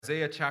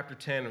Isaiah chapter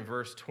 10 and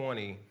verse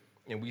 20,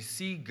 and we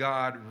see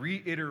God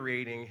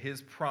reiterating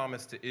his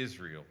promise to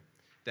Israel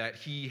that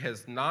he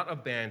has not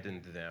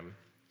abandoned them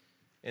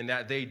and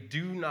that they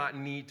do not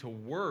need to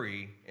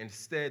worry.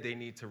 Instead, they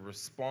need to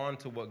respond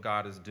to what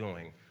God is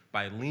doing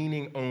by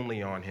leaning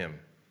only on him.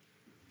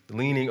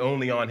 Leaning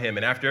only on him.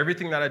 And after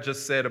everything that I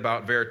just said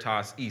about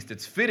Veritas East,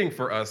 it's fitting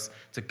for us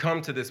to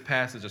come to this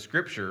passage of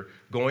Scripture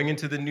going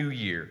into the new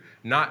year,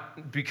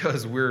 not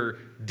because we're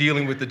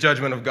dealing with the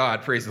judgment of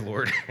God, praise the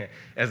Lord,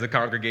 as a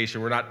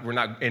congregation. We're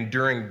not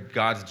enduring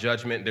God's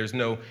judgment. There's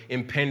no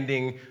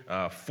impending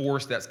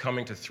force that's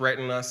coming to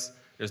threaten us.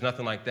 There's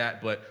nothing like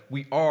that, but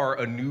we are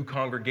a new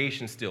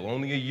congregation still,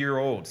 only a year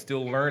old,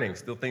 still learning,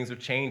 still things are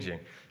changing,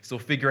 still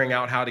figuring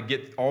out how to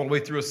get all the way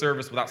through a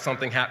service without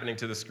something happening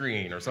to the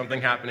screen or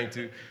something happening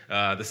to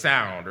the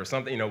sound or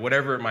something,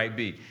 whatever it might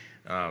be.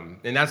 And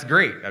that's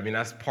great. I mean,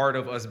 that's part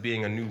of us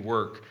being a new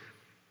work.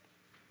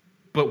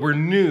 But we're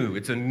new.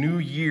 It's a new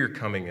year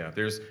coming up.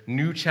 There's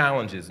new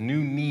challenges,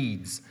 new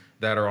needs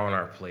that are on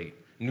our plate.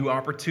 New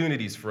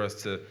opportunities for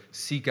us to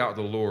seek out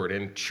the Lord,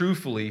 and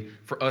truthfully,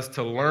 for us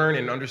to learn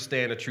and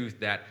understand the truth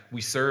that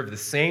we serve the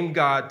same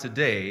God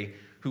today,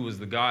 who was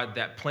the God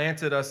that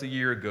planted us a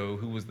year ago,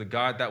 who was the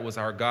God that was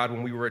our God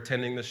when we were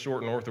attending the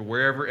Short North or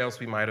wherever else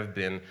we might have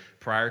been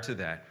prior to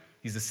that.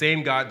 He's the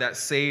same God that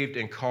saved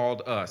and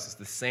called us. It's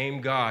the same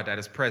God that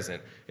is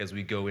present as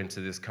we go into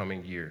this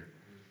coming year.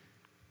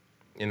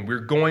 And we're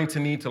going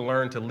to need to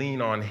learn to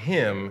lean on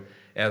him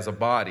as a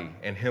body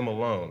and him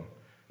alone.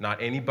 Not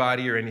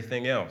anybody or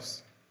anything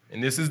else.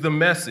 And this is the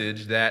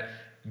message that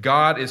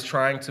God is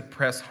trying to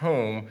press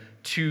home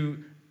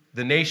to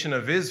the nation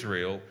of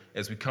Israel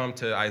as we come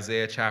to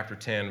Isaiah chapter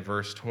 10,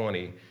 verse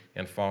 20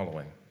 and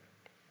following.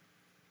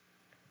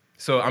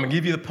 So I'm going to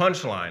give you the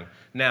punchline.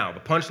 Now, the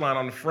punchline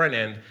on the front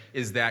end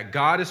is that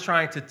God is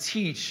trying to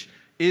teach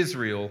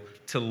Israel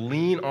to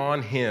lean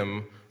on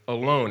him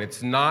alone.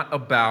 It's not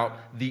about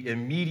the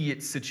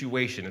immediate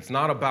situation. It's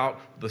not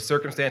about the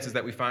circumstances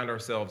that we find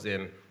ourselves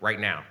in right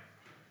now.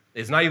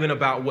 It's not even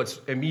about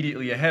what's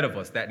immediately ahead of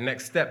us, that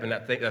next step and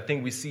that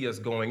thing we see us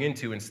going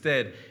into.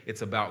 Instead,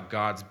 it's about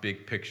God's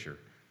big picture.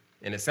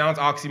 And it sounds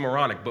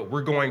oxymoronic, but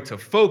we're going to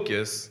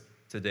focus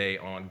today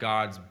on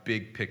God's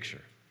big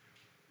picture.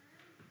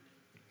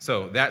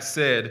 So that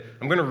said,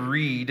 I'm going to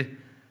read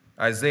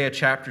Isaiah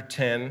chapter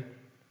 10,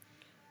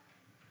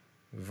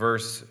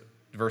 verses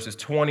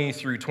 20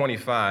 through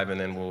 25, and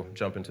then we'll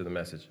jump into the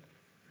message.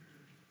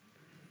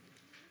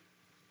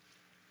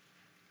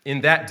 In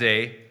that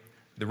day,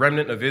 the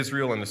remnant of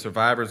Israel and the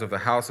survivors of the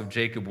house of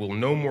Jacob will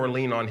no more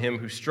lean on him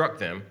who struck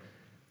them,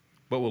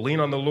 but will lean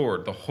on the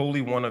Lord, the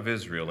Holy One of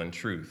Israel, in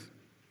truth.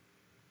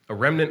 A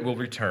remnant will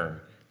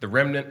return, the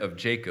remnant of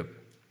Jacob,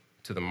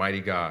 to the mighty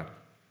God.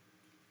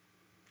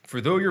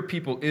 For though your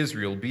people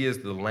Israel be as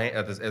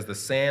the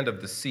sand of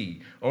the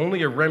sea,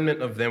 only a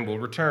remnant of them will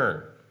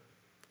return.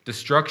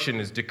 Destruction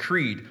is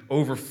decreed,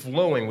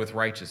 overflowing with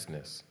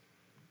righteousness.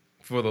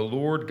 For the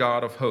Lord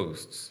God of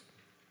hosts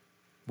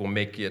will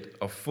make it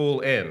a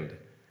full end,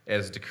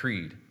 as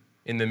decreed,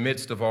 in the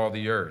midst of all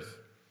the earth.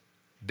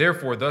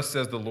 Therefore, thus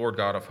says the Lord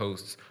God of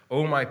hosts,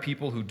 O my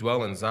people who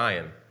dwell in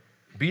Zion,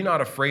 be not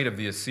afraid of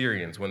the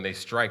Assyrians when they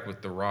strike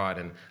with the rod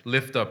and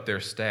lift up their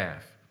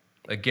staff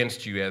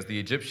against you as the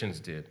Egyptians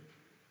did.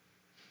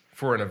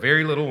 For in a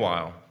very little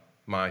while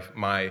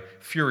my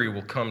fury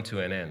will come to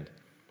an end,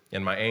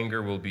 and my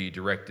anger will be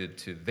directed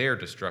to their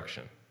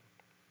destruction.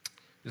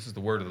 This is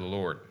the word of the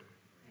Lord.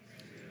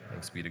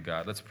 Thanks be to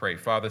God. Let's pray.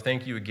 Father,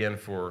 thank you again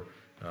for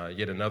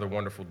yet another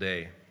wonderful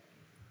day.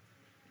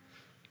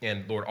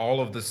 And Lord, all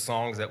of the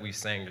songs that we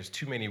sang, there's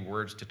too many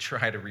words to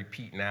try to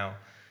repeat now,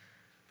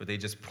 but they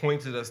just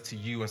pointed us to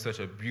you in such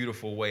a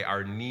beautiful way,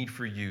 our need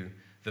for you,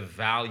 the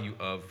value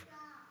of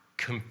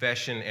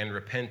confession and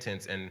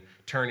repentance and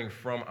turning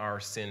from our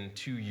sin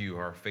to you,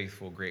 our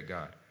faithful, great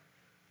God.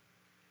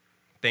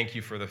 Thank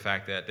you for the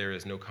fact that there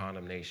is no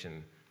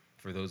condemnation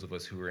for those of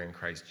us who are in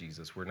Christ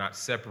Jesus. We're not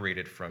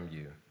separated from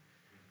you.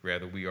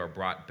 Rather, we are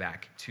brought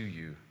back to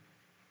you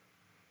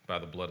by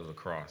the blood of the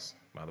cross,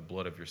 by the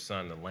blood of your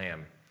Son, the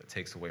Lamb that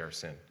takes away our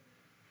sin.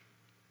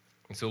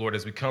 And so, Lord,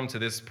 as we come to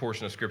this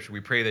portion of Scripture,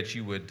 we pray that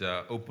you would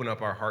open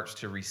up our hearts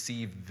to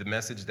receive the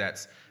message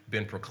that's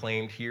been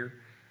proclaimed here.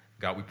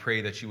 God, we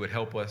pray that you would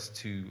help us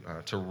to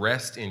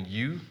rest in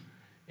you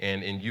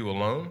and in you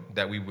alone,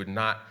 that we would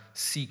not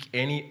seek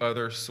any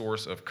other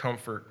source of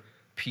comfort,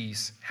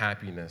 peace,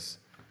 happiness,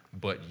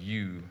 but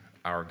you,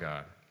 our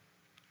God.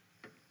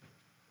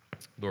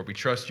 Lord, we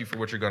trust you for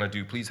what you're going to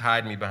do. Please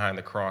hide me behind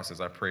the cross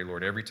as I pray,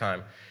 Lord, every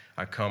time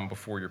I come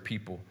before your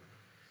people,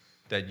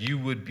 that you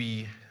would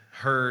be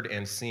heard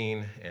and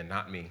seen and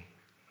not me.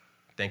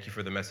 Thank you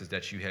for the message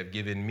that you have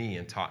given me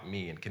and taught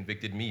me and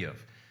convicted me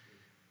of.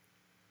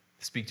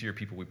 Speak to your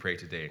people, we pray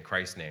today. In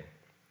Christ's name,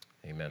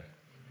 amen.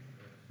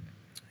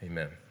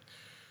 Amen.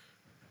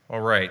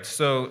 All right,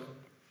 so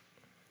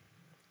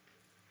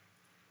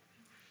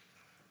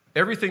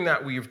everything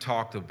that we've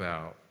talked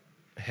about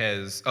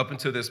has, up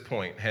until this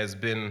point, has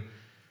been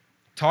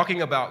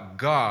talking about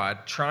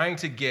God trying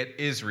to get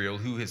Israel,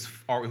 who is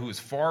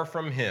far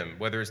from him,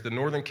 whether it's the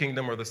northern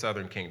kingdom or the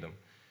southern kingdom,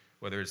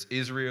 whether it's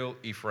Israel,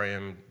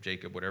 Ephraim,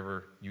 Jacob,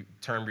 whatever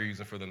term you're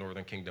using for the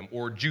northern kingdom,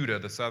 or Judah,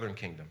 the southern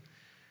kingdom,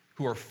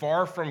 who are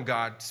far from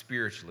God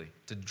spiritually,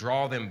 to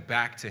draw them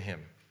back to him.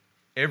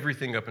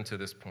 Everything up until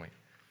this point.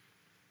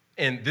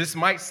 And this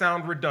might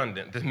sound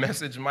redundant. The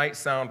message might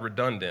sound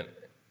redundant,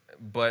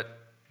 but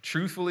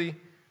truthfully,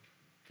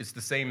 it's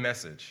the same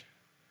message.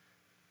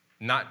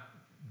 Not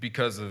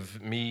because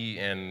of me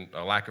and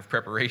a lack of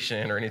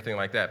preparation or anything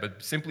like that,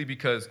 but simply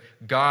because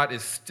God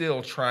is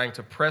still trying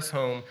to press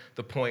home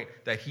the point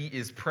that he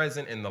is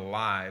present in the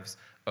lives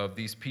of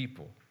these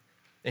people.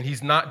 And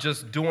he's not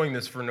just doing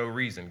this for no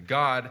reason.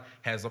 God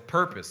has a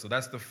purpose. So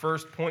that's the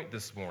first point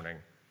this morning,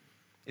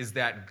 is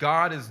that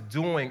God is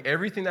doing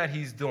everything that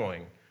he's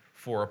doing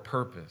for a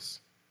purpose.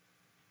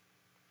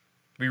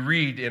 We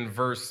read in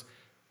verses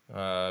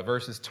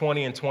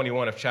 20 and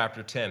 21 of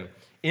chapter 10,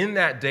 "In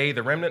that day,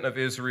 the remnant of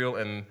Israel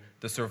and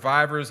the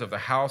survivors of the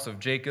house of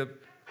Jacob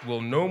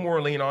will no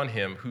more lean on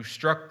him who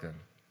struck them,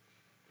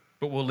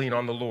 but will lean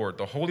on the Lord,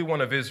 the Holy One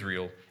of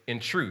Israel,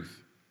 in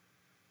truth.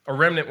 A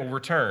remnant will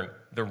return,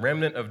 the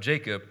remnant of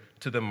Jacob,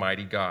 to the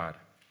mighty God."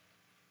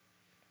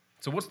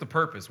 So what's the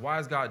purpose? Why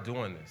is God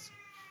doing this?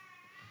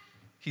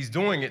 He's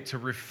doing it to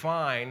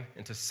refine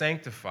and to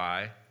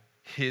sanctify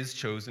his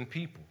chosen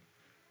people.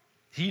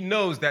 He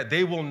knows that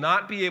they will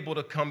not be able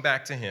to come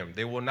back to him.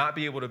 They will not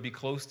be able to be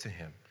close to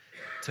him,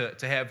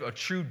 to have a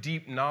true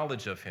deep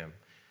knowledge of him,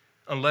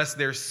 unless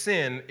their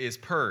sin is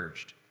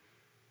purged.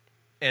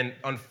 And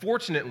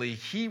unfortunately,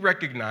 he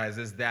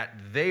recognizes that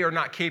they are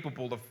not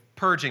capable of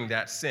purging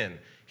that sin.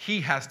 He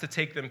has to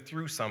take them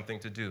through something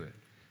to do it.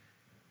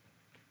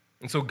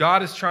 And so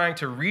God is trying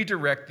to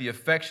redirect the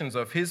affections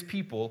of his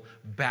people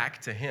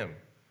back to him.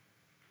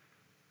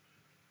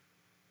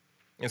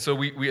 And so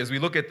as we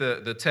look at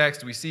the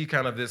text, we see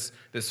kind of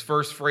this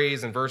first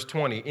phrase in verse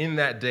 20, "In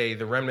that day,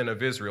 the remnant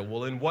of Israel."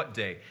 Well, in what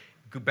day?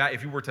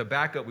 If you were to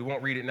back up, we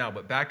won't read it now,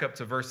 but back up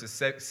to verses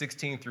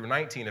 16 through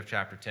 19 of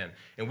chapter 10.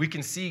 And we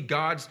can see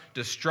God's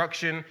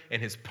destruction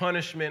and his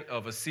punishment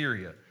of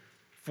Assyria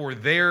for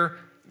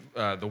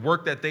the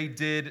work that they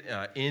did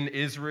in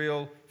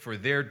Israel, for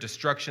their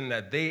destruction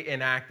that they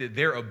enacted,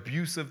 their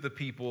abuse of the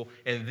people,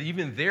 and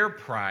even their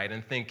pride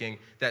in thinking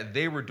that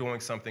they were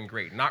doing something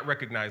great, not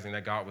recognizing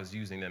that God was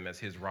using them as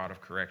his rod of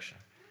correction.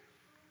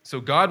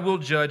 So God will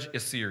judge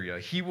Assyria.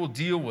 He will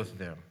deal with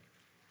them.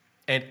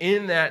 And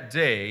in that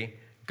day,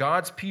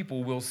 God's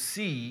people will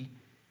see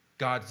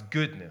God's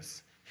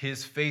goodness,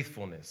 his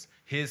faithfulness,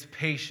 his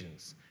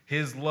patience,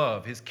 his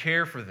love, his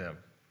care for them,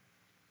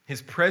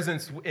 his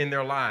presence in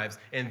their lives,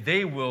 and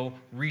they will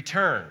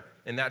return.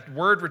 And that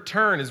word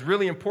return is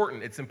really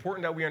important. It's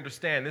important that we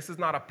understand this is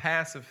not a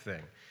passive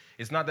thing.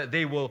 It's not that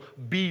they will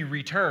be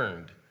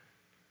returned.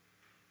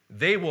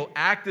 They will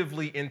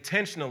actively,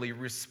 intentionally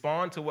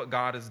respond to what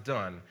God has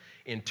done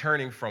in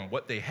turning from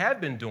what they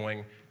had been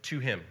doing to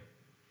him.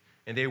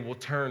 And they will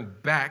turn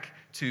back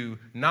to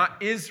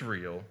not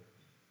Israel,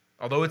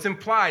 although it's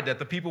implied that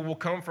the people will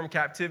come from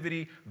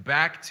captivity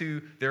back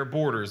to their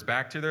borders,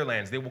 back to their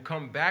lands. They will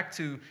come back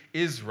to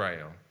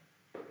Israel,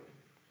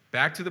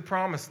 back to the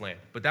promised land.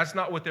 But that's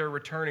not what they're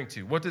returning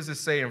to. What does it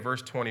say in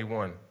verse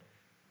 21?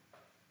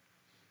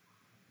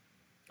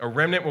 "A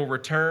remnant will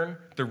return,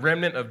 the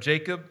remnant of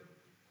Jacob,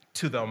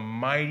 to the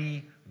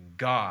mighty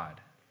God."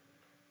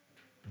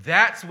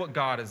 That's what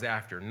God is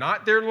after,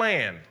 not their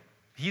land.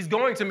 He's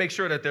going to make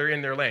sure that they're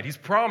in their land. He's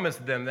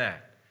promised them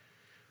that.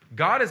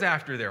 God is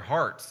after their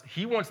hearts.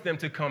 He wants them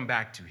to come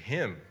back to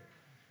him.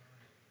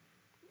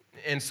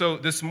 And so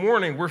this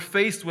morning, we're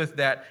faced with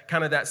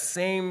that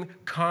same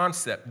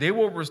concept. They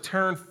will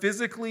return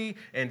physically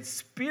and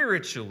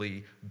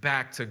spiritually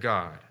back to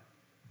God.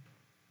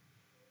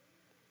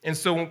 And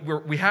so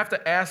we have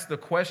to ask the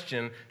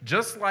question,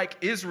 just like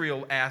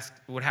Israel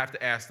would have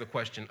to ask the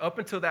question. Up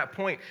until that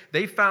point,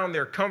 they found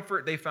their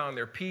comfort, they found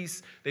their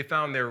peace, they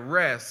found their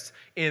rest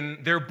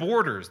in their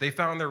borders. They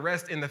found their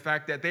rest in the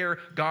fact that they're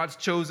God's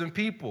chosen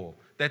people,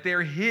 that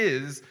they're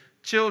his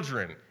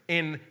children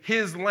in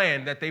his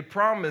land that they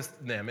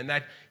promised them and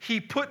that he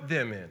put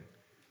them in.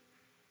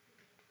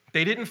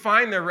 They didn't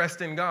find their rest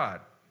in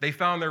God. They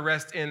found their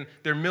rest in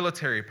their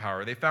military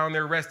power. They found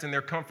their rest in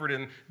their comfort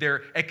in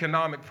their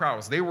economic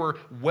prowess. They were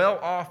well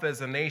off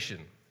as a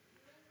nation.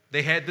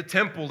 They had the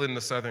temple in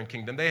the southern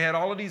kingdom. They had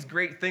all of these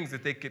great things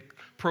that they could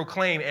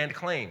proclaim and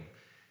claim.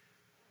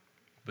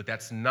 But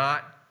that's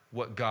not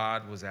what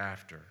God was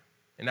after.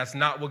 And that's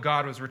not what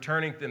God was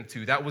returning them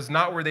to. That was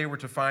not where they were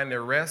to find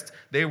their rest.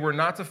 They were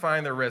not to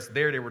find their rest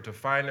there. They were to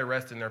find their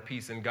rest and their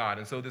peace in God.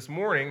 And so this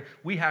morning,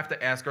 we have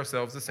to ask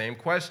ourselves the same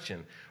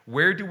question.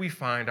 Where do we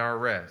find our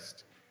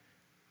rest?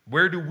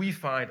 Where do we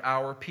find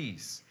our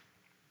peace?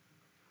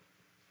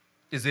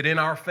 Is it in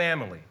our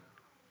family?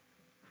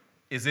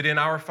 Is it in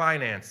our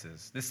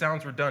finances? This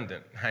sounds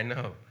redundant, I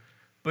know.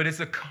 But it's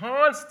a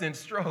constant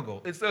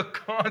struggle. It's a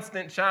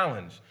constant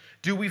challenge.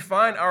 Do we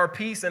find our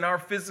peace in our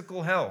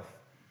physical health?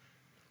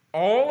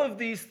 All of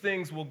these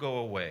things will go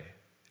away.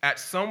 at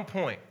some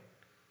point,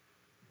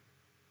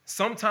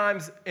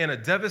 sometimes in a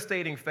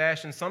devastating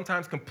fashion,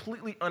 sometimes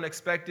completely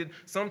unexpected,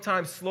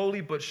 sometimes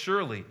slowly but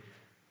surely.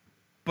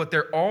 But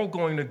they're all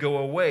going to go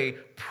away.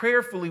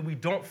 Prayerfully, we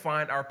don't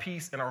find our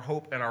peace and our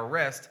hope and our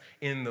rest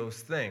in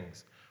those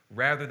things.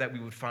 Rather, that we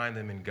would find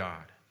them in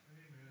God.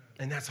 Amen.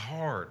 And that's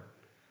hard.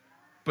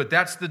 But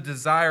that's the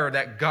desire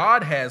that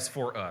God has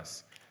for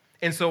us.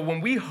 And so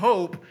when we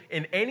hope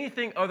in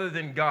anything other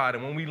than God,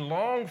 and when we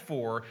long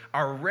for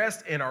our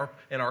rest and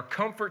our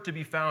comfort to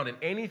be found in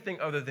anything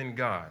other than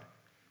God,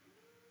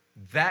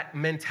 that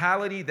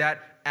mentality,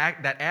 that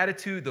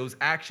attitude, those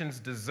actions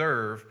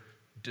deserve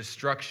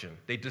destruction.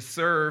 They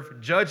deserve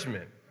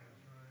judgment.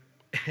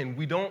 And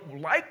we don't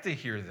like to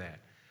hear that.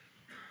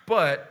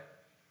 But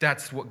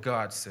that's what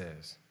God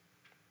says.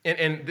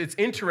 And it's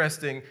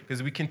interesting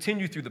because we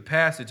continue through the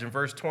passage in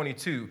verse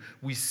 22,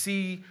 we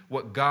see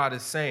what God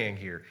is saying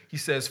here. He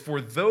says,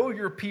 "For though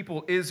your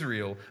people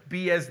Israel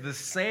be as the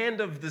sand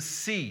of the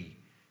sea,"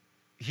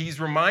 he's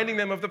reminding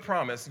them of the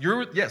promise.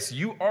 Yes,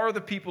 you are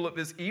the people of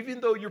this. Even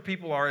though your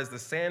people are as the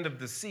sand of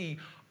the sea,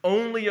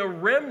 only a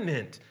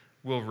remnant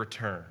will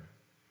return.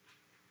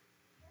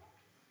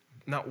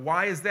 Now,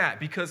 why is that?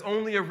 Because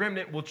only a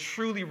remnant will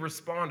truly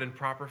respond in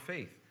proper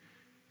faith.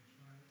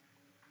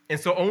 And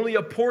so only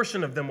a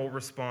portion of them will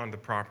respond the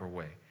proper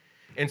way.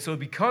 And so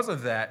because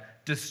of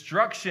that,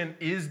 destruction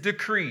is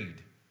decreed,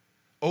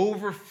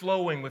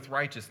 overflowing with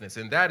righteousness.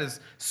 And that is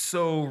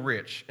so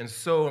rich and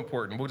so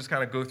important. We'll just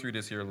kind of go through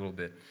this here a little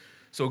bit.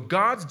 So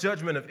God's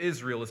judgment of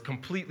Israel is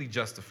completely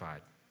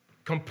justified.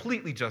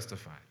 Completely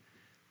justified.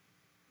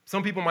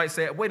 Some people might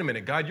say, wait a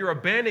minute, God, you're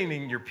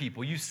abandoning your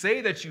people. You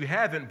say that you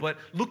haven't, but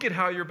look at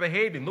how you're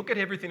behaving. Look at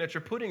everything that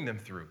you're putting them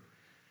through.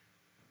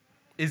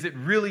 Is it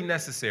really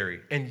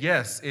necessary? And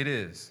yes, it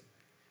is.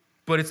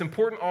 But it's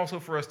important also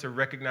for us to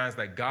recognize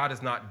that God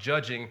is not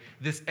judging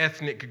this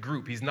ethnic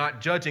group. He's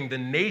not judging the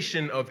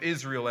nation of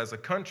Israel as a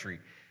country.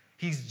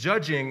 He's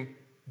judging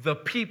the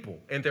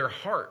people and their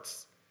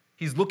hearts.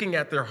 He's looking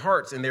at their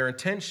hearts and their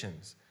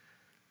intentions.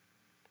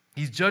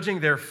 He's judging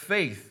their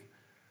faith.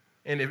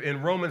 And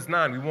in Romans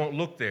 9, we won't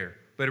look there,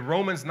 but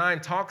Romans 9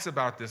 talks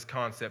about this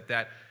concept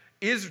that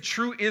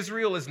true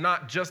Israel is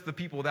not just the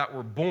people that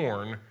were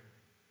born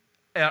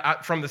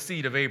from the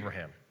seed of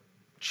Abraham.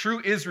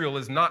 True Israel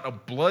is not a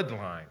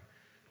bloodline.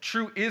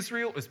 True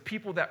Israel is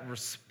people that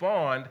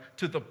respond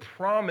to the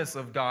promise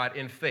of God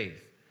in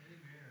faith.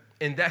 Amen.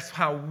 And that's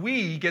how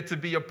we get to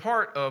be a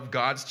part of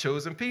God's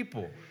chosen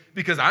people.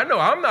 Because I know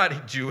I'm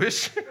not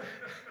Jewish,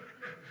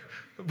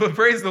 but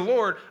praise the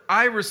Lord,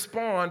 I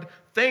respond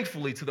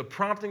thankfully to the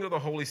prompting of the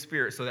Holy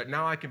Spirit so that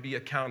now I can be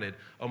accounted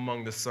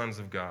among the sons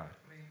of God.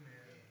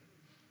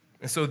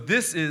 And so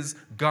this is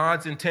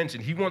God's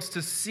intention. He wants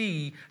to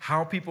see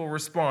how people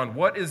respond.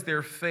 What is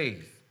their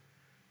faith?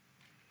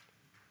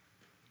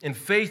 And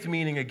faith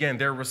meaning, again,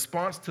 their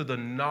response to the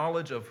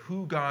knowledge of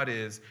who God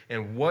is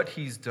and what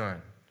he's done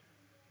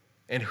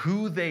and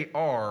who they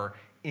are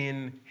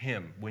in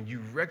him. When you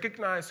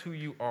recognize who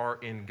you are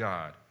in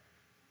God,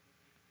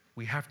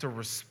 we have to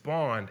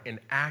respond and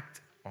act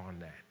on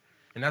that.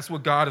 And that's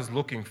what God is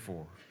looking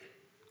for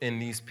in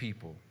these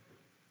people.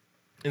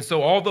 And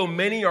so although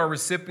many are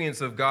recipients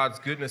of God's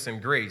goodness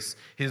and grace,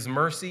 his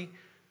mercy,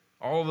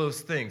 all of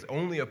those things,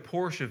 only a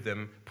portion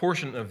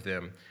of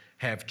them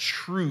have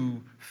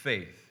true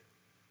faith.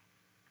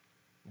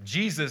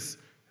 Jesus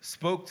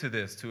spoke to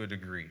this to a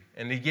degree,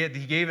 and he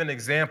gave an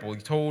example.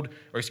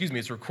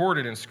 It's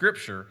recorded in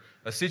Scripture,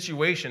 a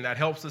situation that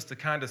helps us to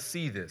kind of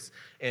see this.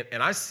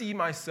 And I see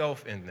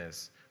myself in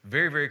this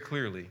very, very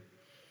clearly.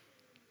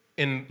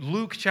 In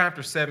Luke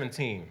chapter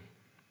 17,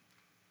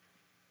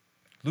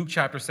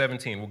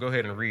 we'll go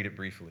ahead and read it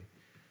briefly.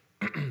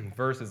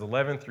 Verses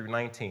 11 through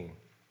 19.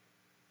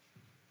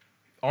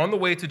 On the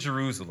way to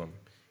Jerusalem,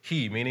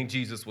 he, meaning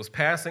Jesus, was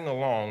passing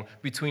along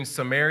between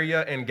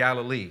Samaria and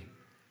Galilee.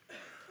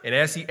 And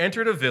as he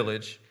entered a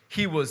village,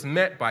 he was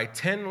met by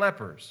 10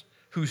 lepers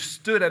who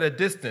stood at a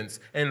distance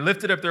and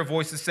lifted up their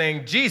voices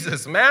saying,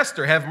 "Jesus,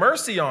 Master, have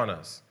mercy on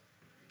us."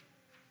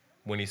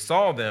 When he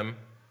saw them,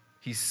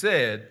 he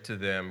said to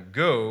them,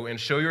 "Go and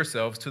show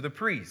yourselves to the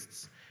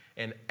priests."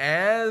 And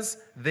as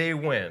they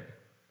went,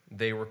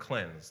 they were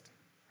cleansed.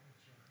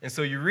 And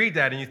so you read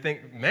that and you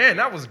think, man,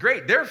 that was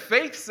great. Their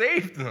faith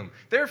saved them.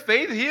 Their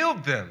faith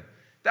healed them.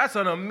 That's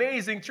an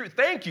amazing truth.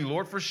 Thank you,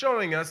 Lord, for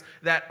showing us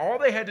that all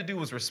they had to do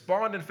was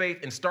respond in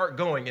faith and start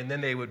going, and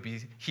then they would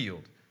be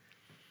healed.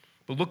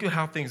 But look at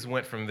how things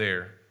went from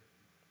there.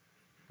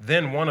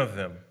 Then one of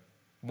them,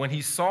 when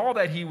he saw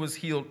that he was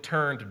healed,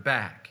 turned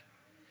back,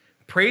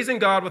 praising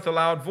God with a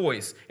loud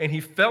voice, and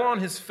he fell on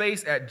his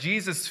face at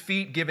Jesus'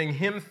 feet, giving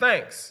him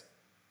thanks.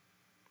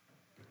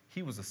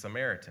 He was a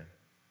Samaritan.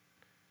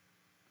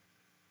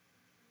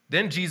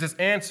 Then Jesus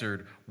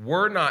answered,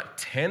 "Were not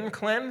 10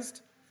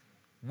 cleansed?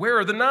 Where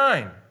are the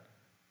 9?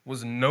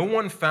 Was no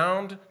one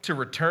found to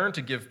return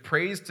to give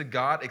praise to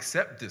God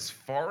except this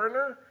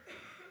foreigner?"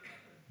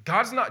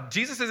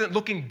 Jesus isn't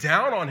looking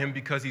down on him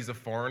because he's a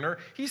foreigner.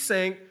 He's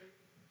saying,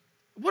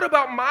 what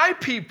about my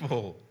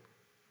people?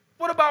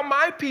 What about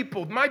my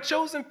people, my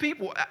chosen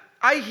people?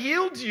 I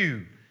healed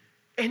you,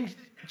 and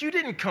you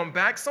didn't come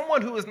back.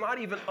 Someone who is not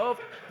even of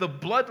the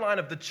bloodline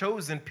of the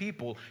chosen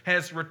people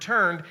has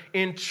returned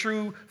in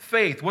true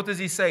faith. What does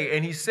he say?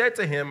 And he said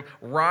to him,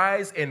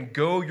 rise and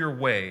go your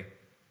way.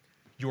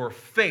 Your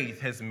faith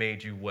has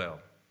made you well.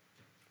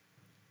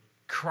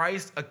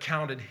 Christ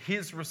accounted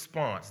his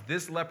response,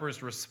 this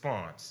leper's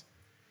response,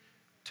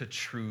 to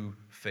true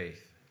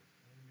faith.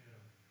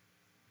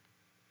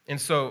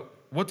 And so,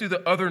 what do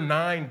the other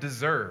 9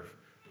 deserve?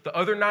 The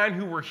other 9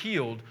 who were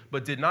healed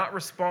but did not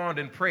respond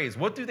in praise,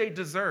 what do they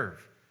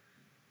deserve?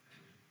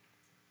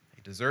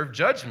 They deserve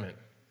judgment.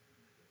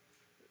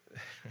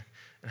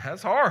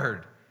 That's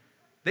hard.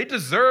 They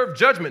deserve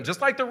judgment,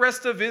 just like the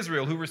rest of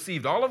Israel who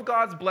received all of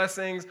God's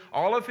blessings,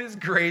 all of his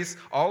grace,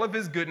 all of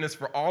his goodness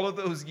for all of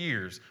those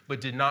years, but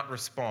did not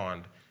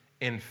respond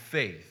in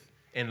faith,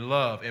 in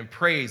love, in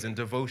praise, and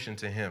devotion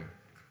to him.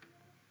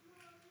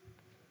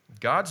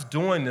 God's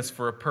doing this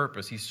for a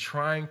purpose. He's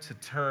trying to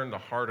turn the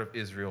heart of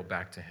Israel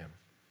back to him.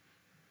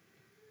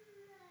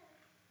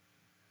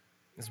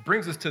 This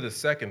brings us to the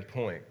second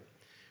point,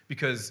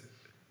 because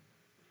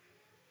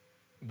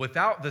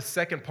without the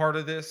second part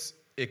of this,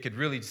 it could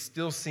really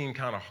still seem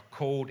kind of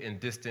cold and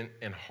distant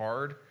and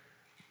hard.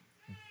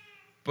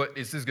 But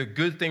it's just a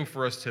good thing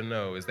for us to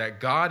know is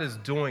that God is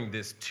doing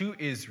this to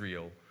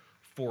Israel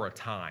for a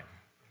time.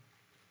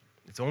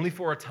 It's only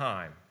for a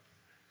time.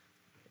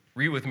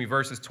 Read with me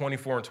verses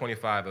 24 and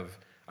 25 of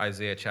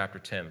Isaiah chapter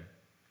 10.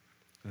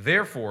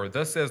 Therefore,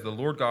 thus says the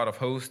Lord God of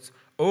hosts,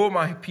 O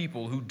my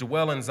people who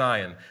dwell in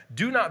Zion,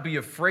 do not be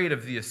afraid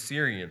of the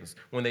Assyrians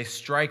when they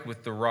strike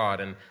with the rod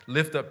and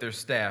lift up their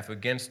staff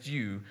against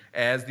you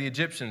as the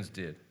Egyptians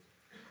did.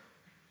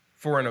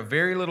 For in a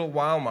very little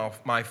while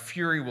my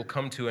fury will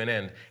come to an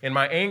end, and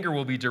my anger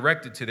will be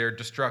directed to their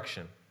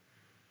destruction.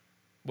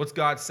 What's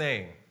God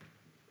saying?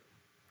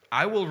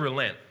 I will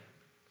relent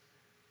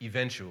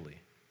eventually.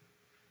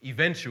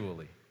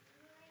 Eventually.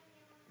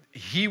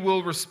 He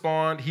will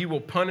respond. He will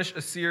punish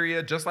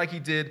Assyria just like he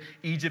did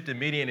Egypt and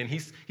Midian. And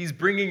he's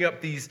bringing up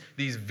these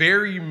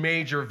very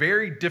major,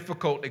 very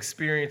difficult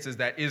experiences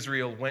that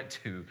Israel went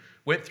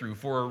through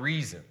for a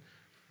reason.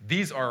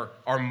 These are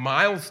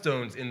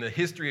milestones in the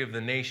history of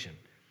the nation.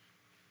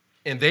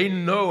 And they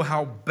know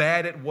how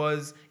bad it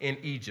was in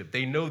Egypt.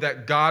 They know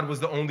that God was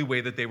the only way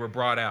that they were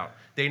brought out.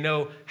 They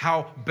know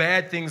how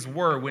bad things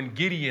were when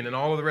Gideon and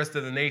all of the rest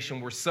of the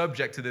nation were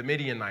subject to the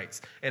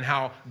Midianites, and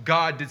how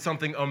God did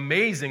something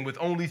amazing with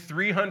only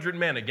 300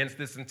 men against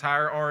this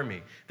entire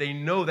army. They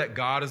know that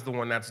God is the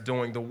one that's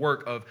doing the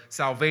work of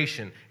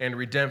salvation and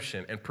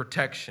redemption and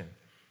protection.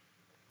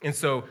 And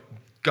so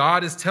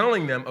God is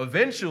telling them,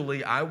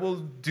 eventually I will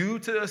do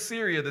to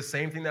Assyria the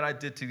same thing that I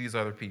did to these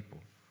other people.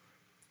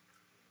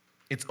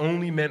 It's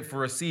only meant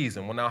for a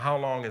season. Well, now, how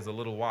long is a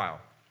little while?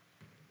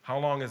 How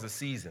long is a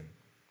season?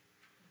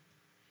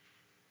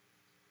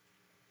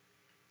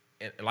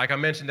 And like I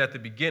mentioned at the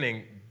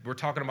beginning, we're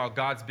talking about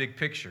God's big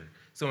picture.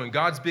 So in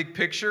God's big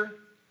picture,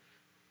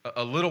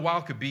 a little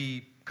while could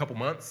be a couple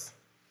months.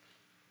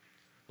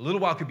 A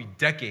little while could be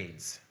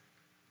decades.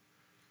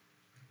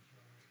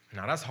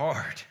 Now, that's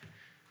hard.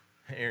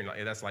 Aaron,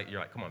 you're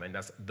like, come on, man,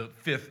 that's the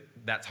 5th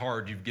that's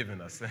hard you've given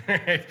us.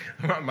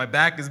 My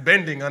back is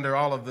bending under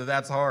all of the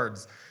that's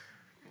hards.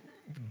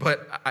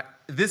 But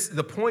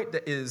the point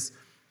that is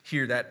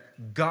here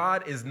that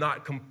God is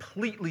not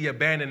completely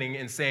abandoning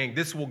and saying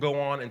this will go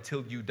on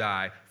until you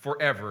die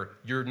forever.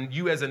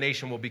 You as a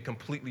nation will be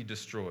completely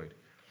destroyed.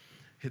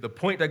 The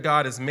point that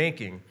God is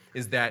making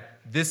is that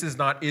this is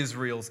not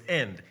Israel's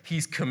end.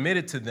 He's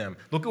committed to them.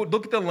 Look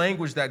at the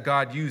language that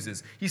God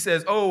uses. He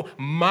says, oh,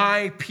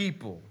 my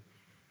people.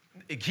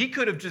 He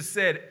could have just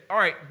said, all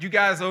right, you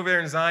guys over there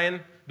in Zion,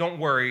 don't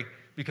worry,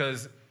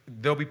 because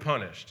they'll be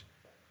punished.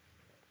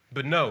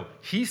 But no,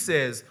 he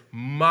says,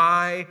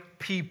 my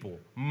people,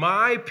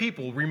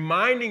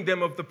 reminding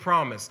them of the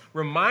promise,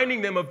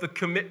 reminding them of the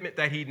commitment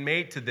that he'd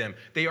made to them.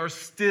 They are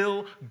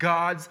still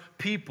God's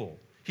people.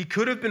 He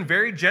could have been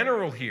very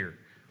general here,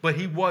 but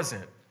he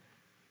wasn't.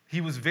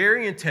 He was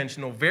very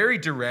intentional, very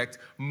direct.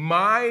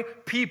 My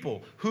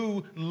people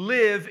who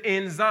live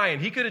in Zion.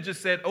 He could have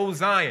just said, oh,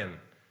 Zion,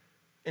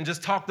 and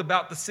just talked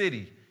about the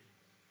city.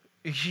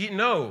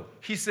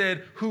 He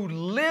said, who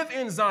live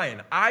in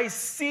Zion, I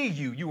see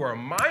you. You are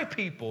my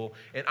people,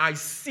 and I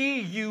see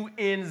you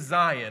in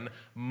Zion,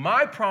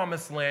 my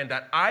promised land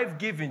that I've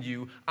given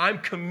you. I'm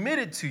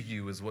committed to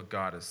you, is what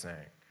God is saying.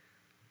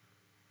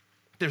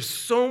 There's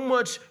so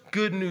much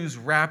good news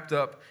wrapped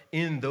up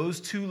in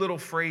those 2 little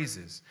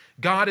phrases.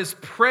 God is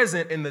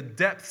present in the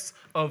depths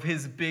of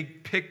his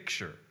big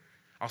picture.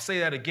 I'll say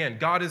that again.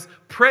 God is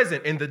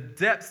present in the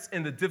depths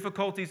and the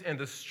difficulties and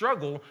the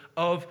struggle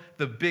of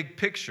the big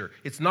picture.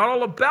 It's not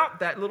all about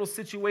that little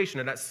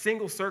situation or that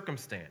single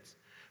circumstance,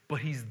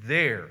 but he's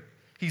there.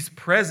 He's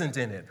present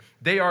in it.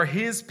 They are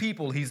his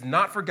people. He's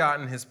not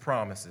forgotten his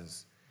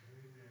promises.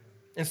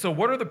 And so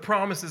what are the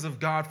promises of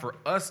God for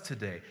us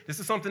today? This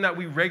is something that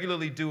we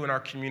regularly do in our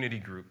community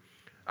group.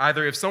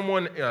 Either if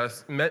someone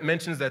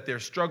mentions that they're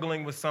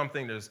struggling with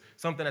something, there's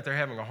something that they're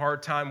having a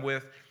hard time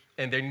with,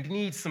 and they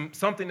need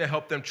something to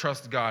help them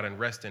trust God and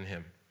rest in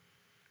him,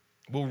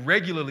 we'll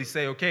regularly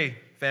say, okay,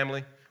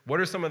 family, what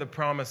are some of the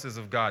promises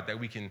of God that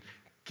we can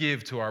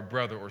give to our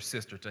brother or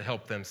sister to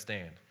help them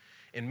stand?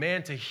 And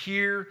man, to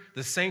hear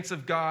the saints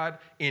of God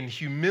in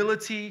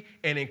humility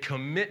and in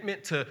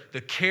commitment to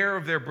the care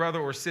of their brother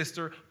or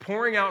sister,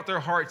 pouring out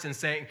their hearts and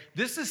saying,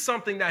 this is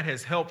something that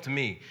has helped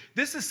me.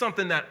 This is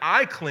something that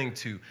I cling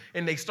to.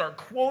 And they start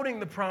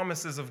quoting the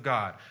promises of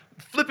God,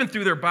 flipping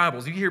through their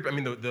Bibles. You hear,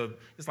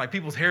 it's like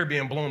people's hair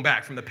being blown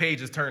back from the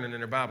pages turning in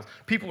their Bibles.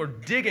 People are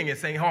digging and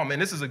saying, oh man,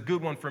 this is a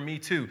good one for me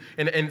too.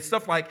 And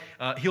stuff like,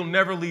 he'll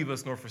never leave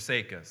us nor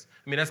forsake us.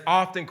 I mean, that's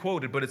often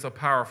quoted, but it's a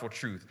powerful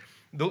truth.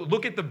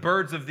 Look at the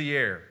birds of the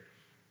air,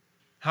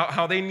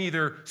 how they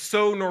neither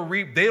sow nor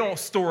reap. They don't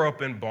store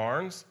up in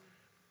barns,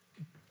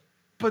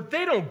 but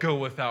they don't go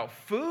without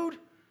food.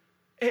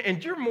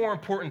 And you're more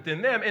important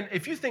than them. And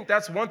if you think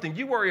that's one thing,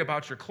 you worry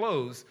about your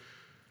clothes.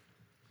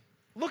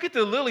 Look at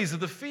the lilies of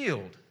the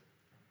field.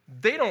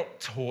 They don't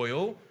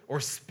toil or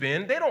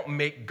spin. They don't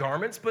make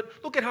garments, but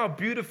look at how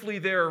beautifully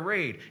they're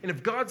arrayed. And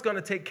if God's going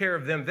to take care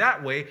of them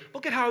that way,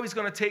 look at how he's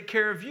going to take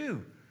care of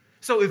you.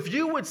 So if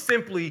you would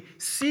simply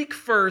seek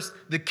first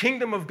the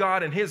kingdom of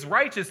God and his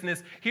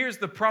righteousness, here's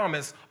the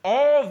promise: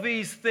 all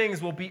these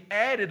things will be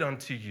added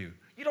unto you.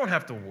 You don't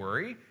have to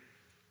worry.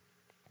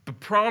 The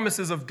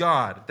promises of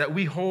God that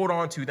we hold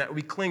on to, that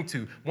we cling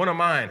to. One of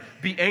mine,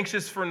 be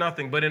anxious for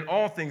nothing, but in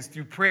all things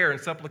through prayer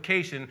and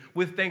supplication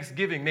with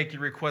thanksgiving make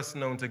your requests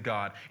known to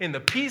God. And the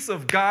peace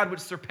of God which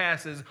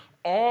surpasses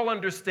all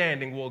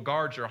understanding will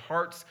guard your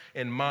hearts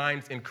and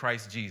minds in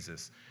Christ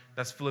Jesus.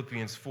 That's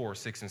Philippians 4,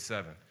 6, and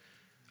 7.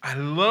 I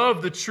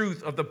love the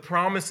truth of the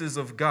promises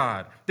of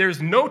God.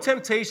 There's no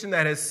temptation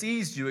that has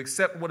seized you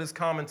except what is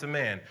common to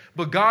man.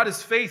 But God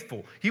is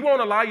faithful. He won't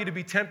allow you to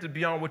be tempted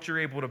beyond what you're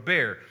able to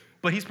bear.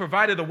 But he's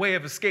provided a way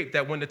of escape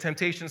that when the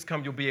temptations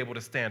come, you'll be able to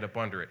stand up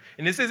under it.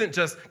 And this isn't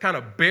just kind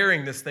of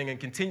bearing this thing and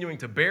continuing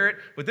to bear it,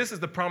 but this is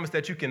the promise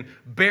that you can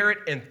bear it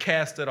and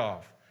cast it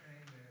off.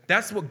 Amen.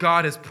 That's what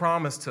God has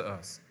promised to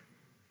us.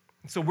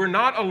 So we're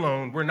not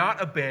alone. We're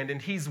not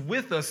abandoned. He's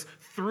with us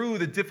through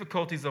the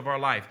difficulties of our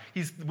life.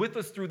 He's with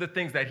us through the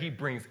things that he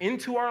brings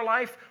into our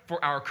life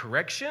for our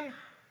correction,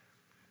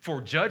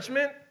 for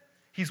judgment.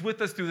 He's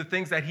with us through the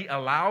things that he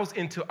allows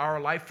into our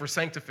life for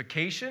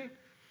sanctification.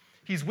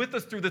 He's with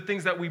us through the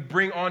things that we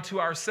bring onto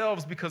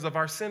ourselves because of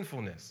our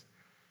sinfulness.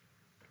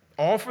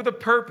 All for the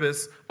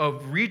purpose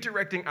of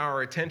redirecting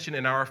our attention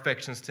and our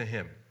affections to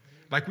him.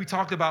 Like we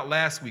talked about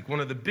last week, one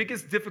of the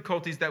biggest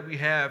difficulties that we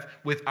have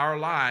with our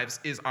lives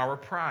is our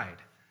pride.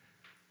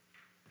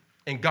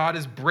 And God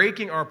is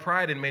breaking our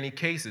pride in many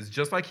cases,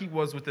 just like he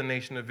was with the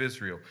nation of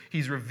Israel.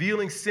 He's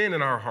revealing sin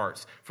in our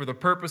hearts for the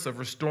purpose of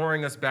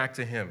restoring us back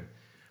to him.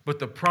 But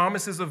the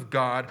promises of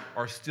God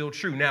are still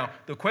true. Now,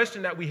 the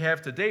question that we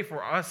have today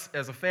for us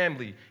as a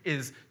family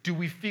is, do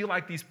we feel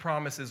like these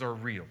promises are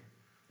real?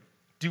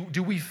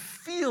 Do we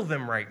feel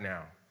them right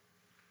now?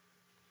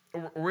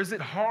 Or is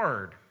it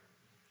hard?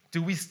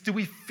 Do we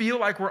feel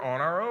like we're on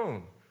our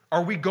own?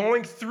 Are we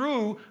going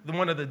through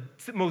one of the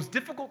most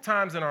difficult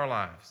times in our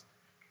lives?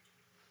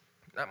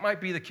 That might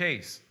be the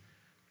case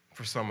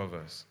for some of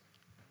us.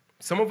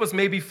 Some of us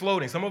may be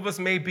floating. Some of us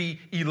may be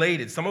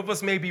elated. Some of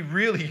us may be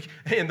really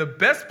in the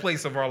best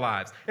place of our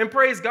lives. And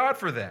praise God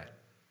for that.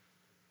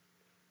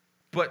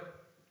 But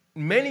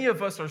many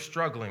of us are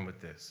struggling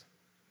with this.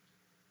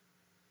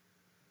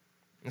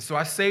 And so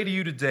I say to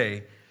you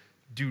today,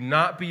 do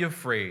not be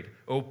afraid,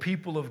 O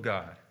people of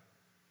God,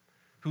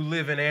 who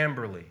live in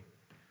Amberley,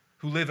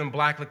 who live in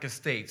Blacklick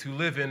Estates, who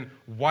live in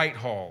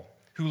Whitehall,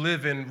 who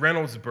live in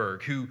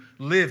Reynoldsburg, who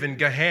live in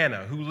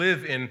Gahanna, who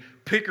live in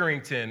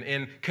Pickerington,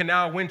 in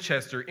Canal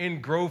Winchester,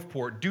 in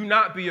Groveport. Do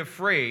not be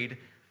afraid.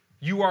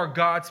 You are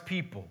God's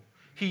people.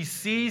 He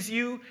sees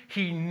you.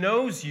 He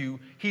knows you.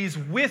 He's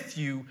with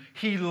you.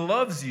 He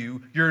loves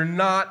you. You're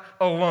not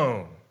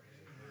alone.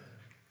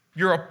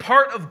 You're a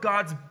part of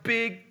God's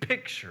big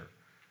picture.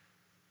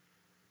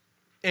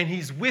 And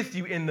he's with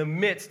you in the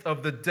midst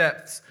of the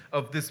depths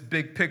of this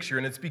big picture.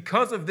 And it's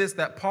because of this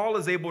that Paul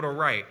is able to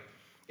write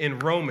in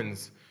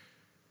Romans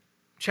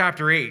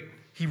chapter 8,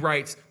 he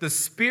writes, the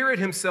Spirit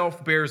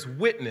himself bears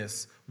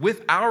witness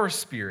with our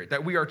spirit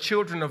that we are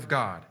children of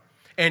God.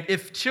 And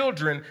if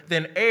children,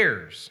 then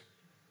heirs,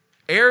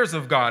 heirs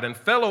of God and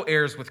fellow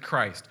heirs with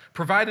Christ,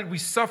 provided we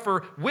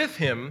suffer with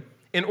him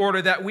in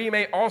order that we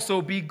may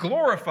also be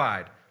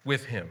glorified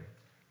with him.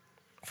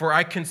 For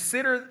I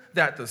consider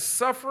that the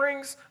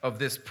sufferings of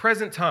this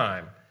present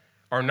time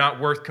are not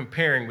worth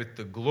comparing with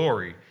the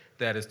glory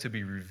that is to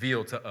be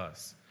revealed to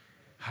us.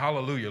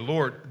 Hallelujah.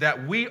 Lord,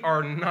 that we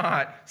are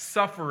not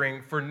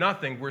suffering for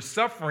nothing. We're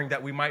suffering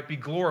that we might be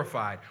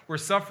glorified. We're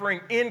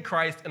suffering in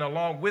Christ and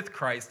along with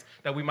Christ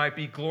that we might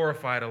be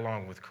glorified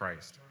along with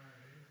Christ.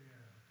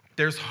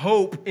 There's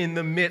hope in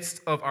the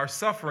midst of our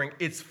suffering.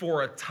 It's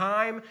for a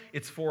time.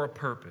 It's for a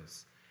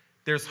purpose.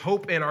 There's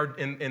hope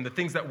in the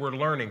things that we're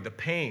learning, the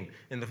pain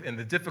and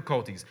the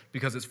difficulties,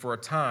 because it's for a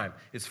time,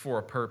 it's for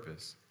a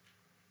purpose.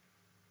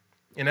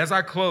 And as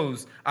I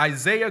close,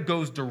 Isaiah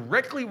goes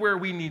directly where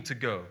we need to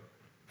go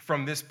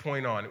from this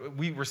point on.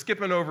 We're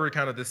skipping over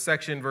kind of this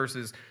section,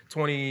 verses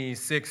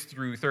 26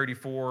 through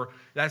 34.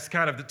 That's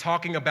kind of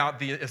talking about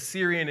the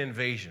Assyrian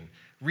invasion.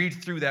 Read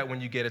through that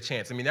when you get a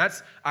chance. I mean,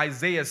 that's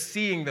Isaiah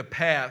seeing the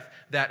path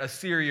that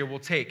Assyria will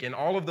take. And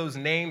all of those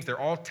names, they're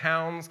all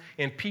towns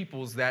and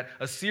peoples that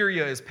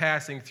Assyria is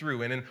passing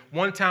through. And in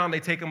one town, they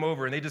take them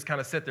over and they just kind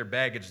of set their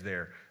baggage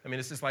there. I mean,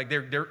 it's just like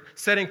they're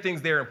setting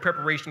things there in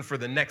preparation for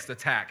the next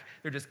attack.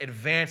 They're just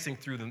advancing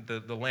through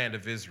the land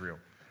of Israel.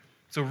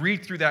 So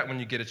read through that when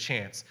you get a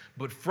chance.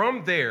 But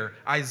from there,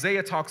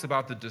 Isaiah talks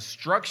about the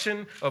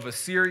destruction of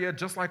Assyria,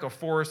 just like a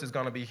forest is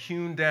going to be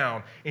hewn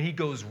down. And he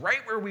goes right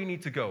where we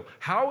need to go.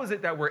 How is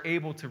it that we're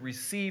able to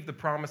receive the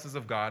promises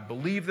of God,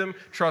 believe them,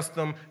 trust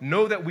them,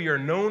 know that we are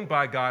known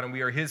by God and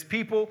we are his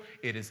people?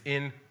 It is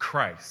in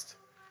Christ.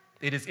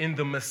 It is in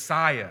the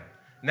Messiah.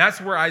 And that's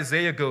where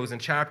Isaiah goes in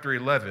chapter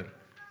 11.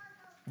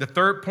 The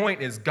third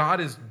point is God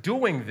is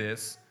doing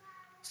this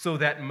so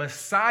that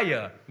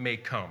Messiah may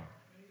come.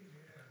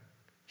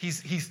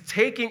 He's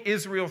taking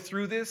Israel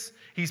through this.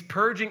 He's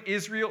purging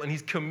Israel, and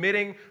he's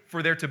committing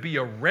for there to be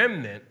a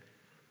remnant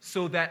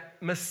so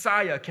that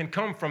Messiah can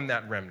come from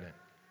that remnant.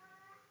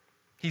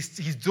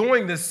 He's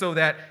doing this so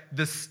that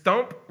the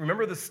stump,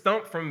 remember the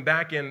stump from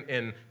back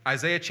in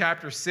Isaiah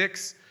chapter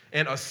 6?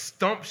 And a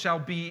stump shall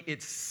be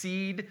its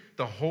seed,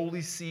 the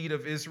holy seed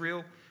of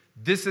Israel.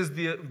 This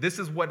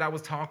is what I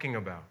was talking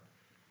about.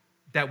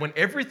 That when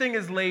everything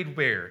is laid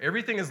bare,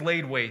 everything is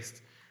laid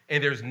waste,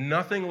 and there's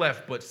nothing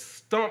left but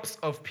stumps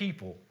of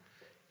people,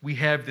 we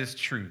have this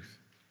truth.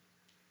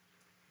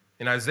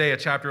 In Isaiah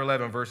chapter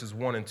 11, verses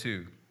 1 and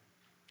 2,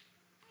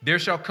 there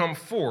shall come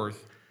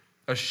forth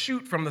a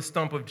shoot from the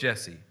stump of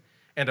Jesse,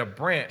 and a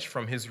branch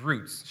from his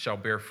roots shall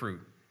bear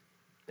fruit.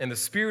 And the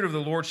Spirit of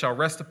the Lord shall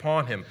rest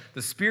upon him,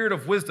 the Spirit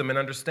of wisdom and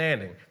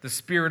understanding, the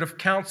Spirit of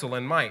counsel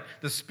and might,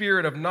 the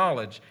Spirit of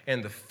knowledge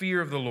and the fear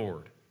of the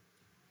Lord.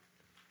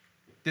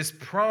 This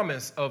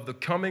promise of the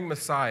coming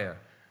Messiah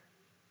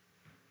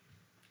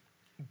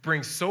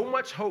brings so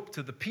much hope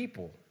to the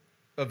people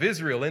of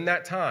Israel in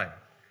that time,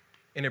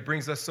 and it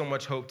brings us so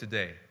much hope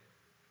today.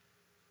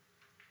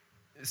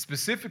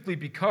 Specifically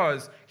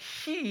because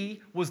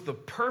he was the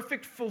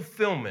perfect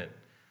fulfillment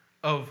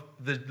of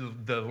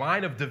the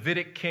line of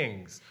Davidic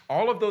kings.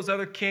 All of those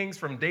other kings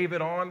from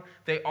David on,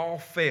 they all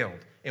failed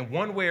in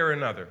one way or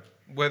another.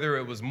 Whether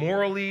it was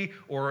morally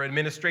or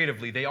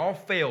administratively, they all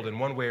failed in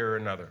one way or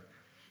another.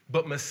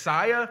 But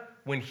Messiah,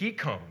 when he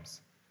comes,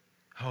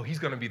 he's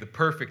going to be the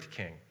perfect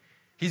king.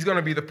 He's going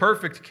to be the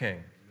perfect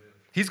king.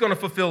 He's going to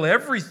fulfill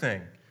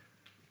everything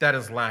that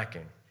is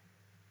lacking.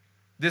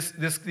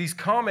 These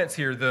comments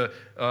here,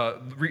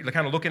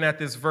 kind of looking at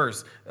this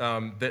verse,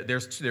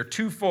 they're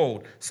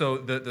twofold. So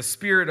the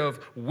spirit of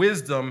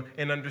wisdom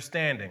and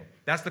understanding.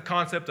 That's the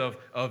concept of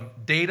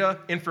data,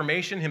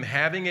 information, him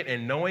having it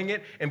and knowing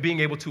it and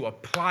being able to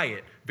apply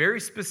it very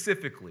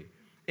specifically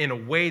in a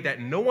way that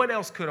no one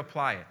else could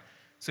apply it.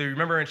 So you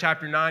remember in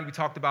chapter 9, we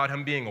talked about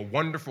him being a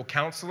wonderful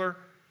counselor.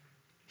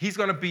 He's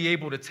going to be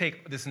able to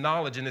take this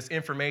knowledge and this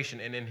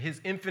information and in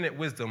his infinite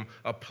wisdom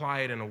apply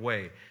it in a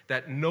way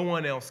that no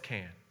one else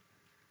can.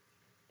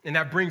 And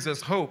that brings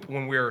us hope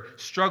when we're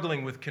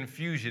struggling with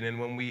confusion and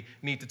when we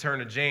need to turn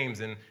to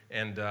James and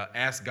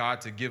ask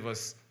God to give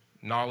us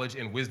knowledge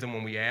and wisdom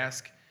when we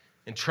ask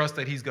and trust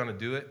that he's going to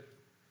do it.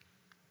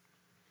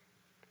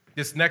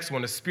 This next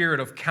one, the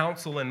spirit of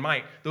counsel and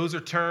might. Those are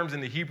terms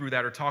in the Hebrew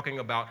that are talking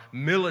about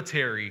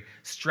military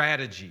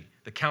strategy.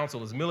 The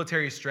counsel is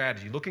military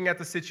strategy, looking at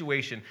the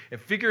situation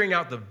and figuring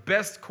out the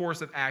best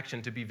course of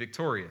action to be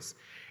victorious.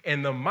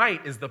 And the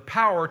might is the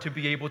power to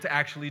be able to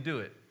actually do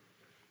it.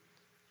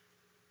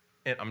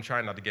 And I'm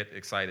trying not to get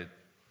excited.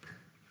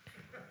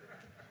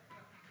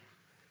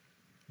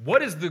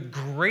 What is the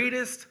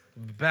greatest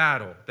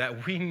battle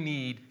that we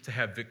need to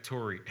have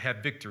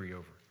victory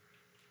over?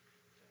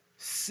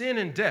 Sin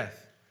and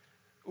death.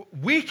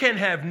 We can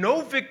have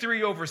no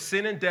victory over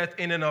sin and death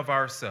in and of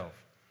ourselves.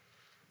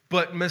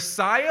 But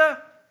Messiah,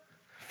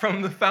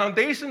 from the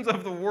foundations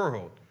of the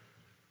world,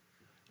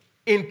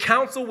 in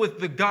counsel with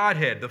the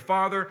Godhead, the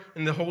Father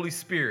and the Holy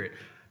Spirit,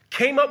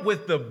 came up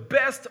with the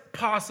best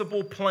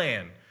possible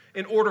plan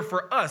in order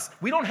for us.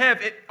 We don't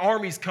have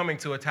armies coming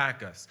to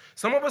attack us.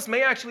 Some of us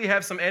may actually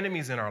have some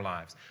enemies in our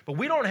lives, but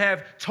we don't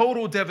have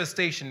total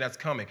devastation that's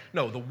coming.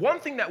 No, the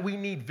one thing that we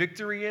need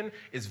victory in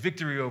is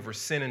victory over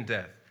sin and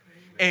death.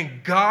 Amen.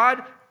 And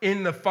God,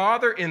 in the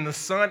Father, in the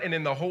Son, and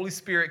in the Holy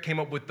Spirit, came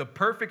up with the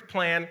perfect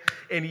plan,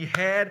 and he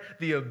had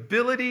the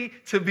ability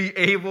to be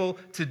able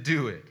to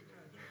do it.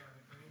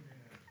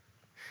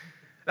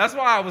 That's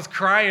why I was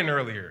crying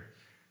earlier,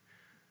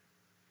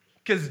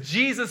 because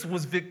Jesus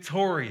was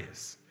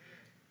victorious.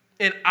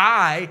 And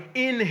I,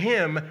 in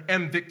him,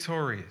 am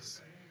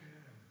victorious.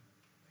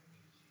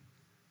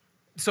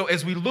 So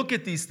as we look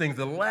at these things,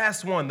 the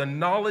last one, the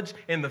knowledge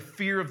and the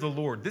fear of the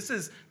Lord, this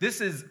is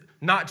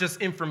not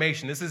just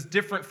information. This is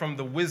different from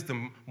the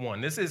wisdom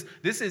one. This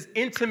is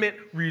intimate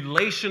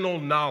relational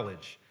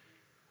knowledge.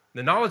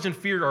 The knowledge and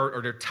fear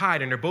they're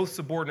tied, and they're both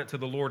subordinate to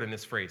the Lord in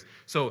this phrase.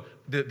 So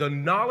the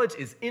knowledge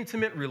is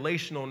intimate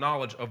relational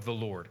knowledge of the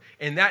Lord.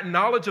 And that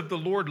knowledge of the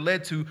Lord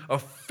led to a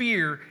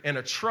fear and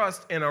a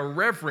trust and a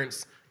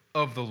reverence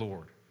of the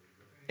Lord.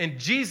 And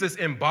Jesus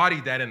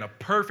embodied that in a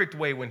perfect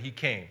way when he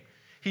came.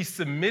 He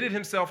submitted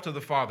himself to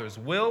the Father's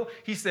will.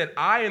 He said,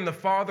 I and the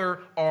Father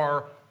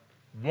are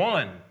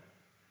one.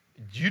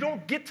 You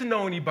don't get to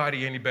know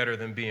anybody any better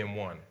than being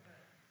one.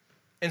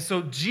 And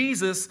so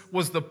Jesus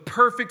was the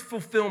perfect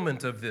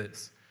fulfillment of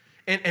this.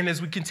 And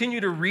as we continue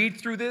to read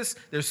through this,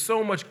 there's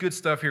so much good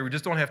stuff here we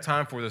just don't have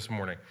time for this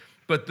morning.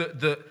 But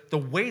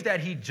the way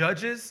that he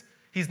judges,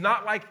 he's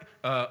not like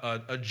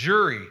a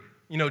jury.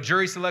 You know,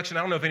 jury selection, I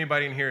don't know if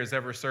anybody in here has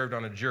ever served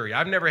on a jury.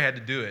 I've never had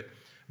to do it.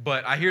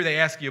 But I hear they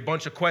ask you a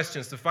bunch of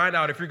questions to find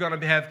out if you're going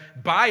to have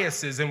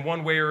biases in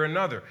one way or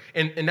another.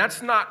 And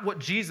that's not what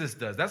Jesus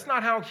does. That's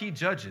not how he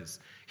judges.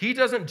 He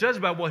doesn't judge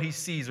by what he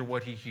sees or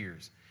what he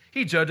hears.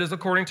 He judges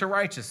according to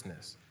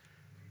righteousness.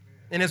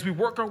 And as we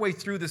work our way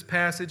through this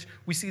passage,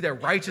 we see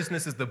that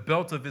righteousness is the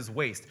belt of his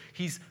waist.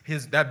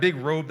 That big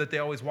robe that they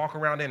always walk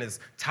around in is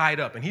tied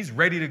up, and he's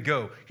ready to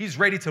go. He's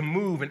ready to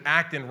move and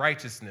act in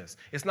righteousness.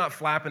 It's not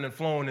flapping and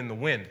flowing in the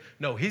wind.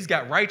 No, he's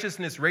got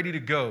righteousness ready to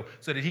go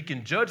so that he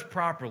can judge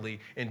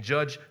properly and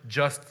judge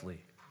justly.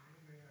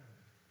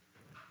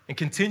 And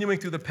continuing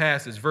through the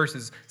passage,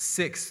 verses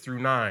 6 through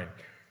 9,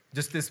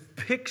 just this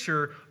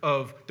picture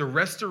of the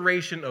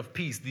restoration of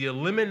peace, the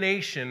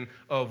elimination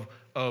of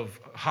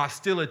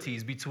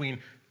hostilities between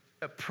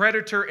a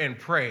predator and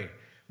prey,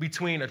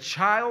 between a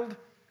child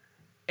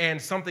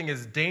and something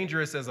as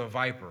dangerous as a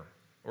viper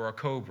or a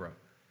cobra.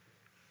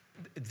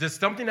 Just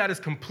something that is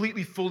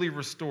completely, fully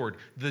restored.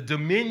 The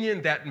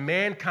dominion that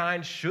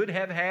mankind should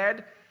have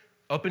had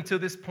up until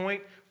this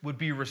point would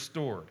be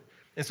restored.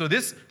 And so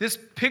this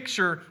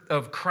picture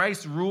of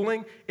Christ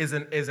ruling is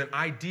an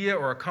idea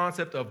or a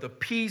concept of the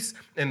peace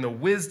and the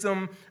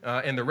wisdom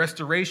and the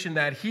restoration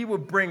that he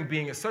would bring,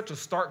 being such a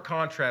stark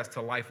contrast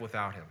to life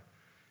without him.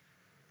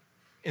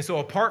 And so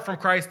apart from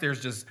Christ,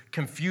 there's just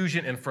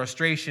confusion and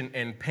frustration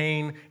and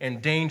pain and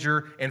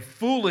danger and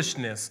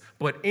foolishness.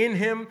 But in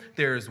him,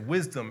 there's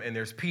wisdom and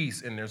there's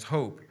peace and there's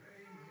hope.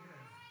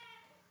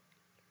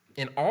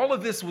 And all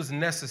of this was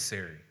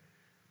necessary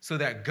so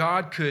that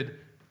God could...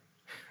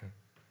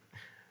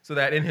 so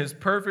that in his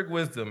perfect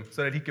wisdom,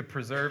 so that he could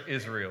preserve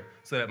Israel,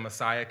 so that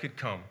Messiah could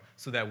come,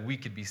 so that we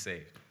could be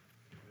saved.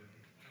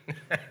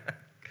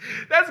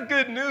 That's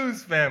good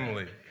news,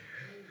 family.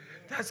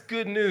 That's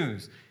good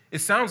news. It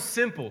sounds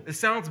simple. It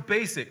sounds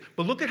basic.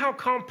 But look at how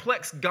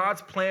complex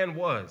God's plan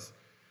was.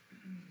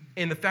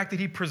 And the fact that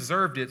he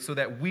preserved it so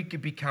that we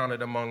could be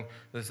counted among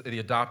the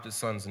adopted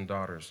sons and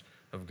daughters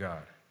of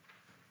God.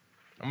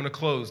 I'm going to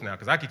close now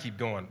because I could keep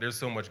going. There's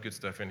so much good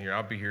stuff in here.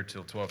 I'll be here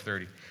till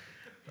 12:30.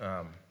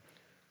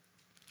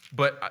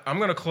 But I'm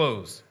going to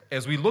close.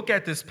 As we look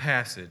at this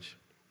passage,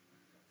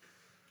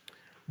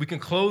 we can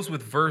close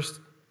with verse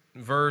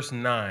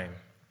 9.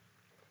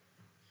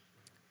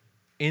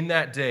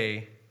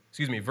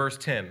 Verse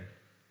 10.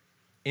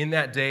 In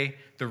that day,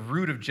 the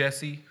root of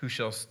Jesse, who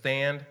shall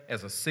stand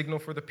as a signal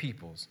for the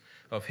peoples,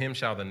 of him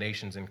shall the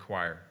nations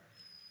inquire,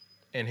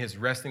 and his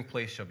resting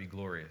place shall be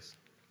glorious.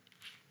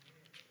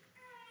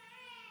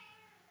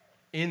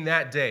 In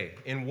that day,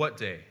 in what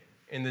day?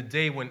 In the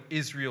day when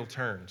Israel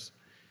turns.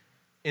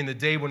 In the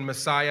day when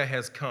Messiah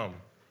has come,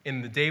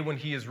 in the day when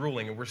he is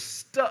ruling. And we're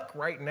stuck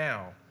right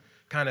now,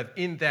 kind of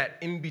in that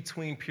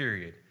in-between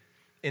period,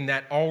 in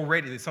that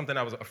already, it's something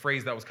that was a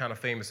phrase that was kind of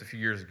famous a few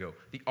years ago,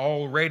 the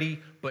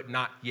already but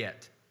not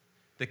yet.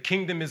 The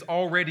kingdom is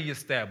already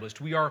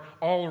established. We are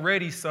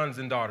already sons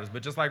and daughters.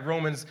 But just like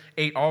Romans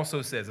 8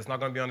 also says, it's not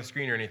going to be on the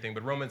screen or anything,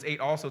 but Romans 8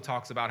 also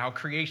talks about how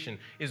creation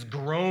is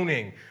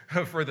groaning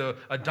for the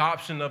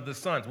adoption of the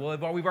sons. Well,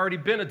 we've already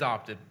been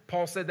adopted.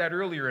 Paul said that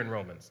earlier in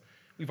Romans.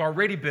 We've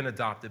already been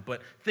adopted,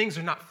 but things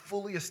are not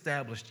fully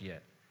established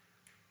yet.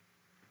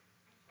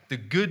 The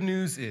good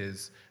news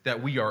is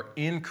that we are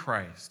in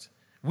Christ.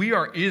 We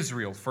are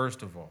Israel,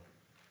 first of all.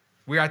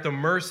 We are at the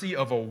mercy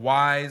of a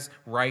wise,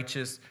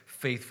 righteous,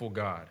 faithful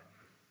God.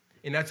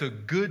 And that's a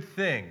good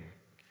thing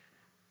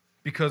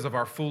because of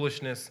our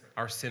foolishness,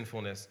 our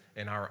sinfulness,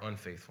 and our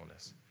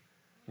unfaithfulness.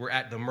 We're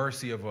at the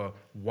mercy of a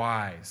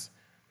wise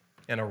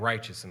and a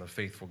righteous and a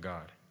faithful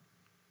God.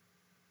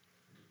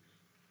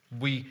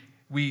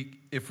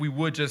 If we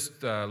would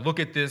just look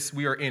at this,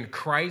 we are in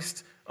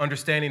Christ,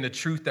 understanding the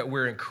truth that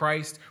we're in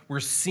Christ. We're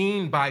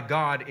seen by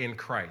God in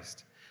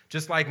Christ.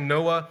 Just like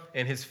Noah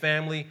and his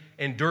family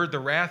endured the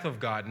wrath of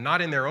God,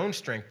 not in their own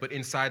strength, but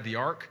inside the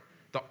ark.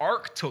 The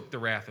ark took the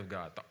wrath of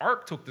God. The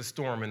ark took the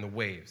storm and the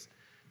waves.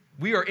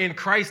 We are in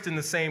Christ in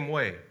the same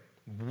way.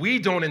 We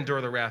don't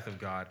endure the wrath of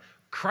God.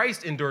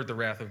 Christ endured the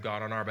wrath of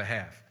God on our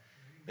behalf.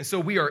 And so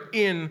we are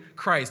in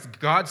Christ.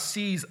 God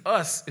sees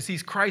us,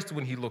 sees Christ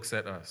when he looks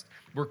at us.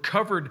 We're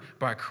covered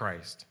by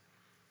Christ.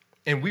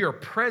 And we are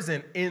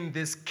present in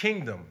this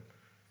kingdom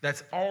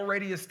that's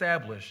already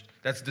established,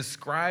 that's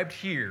described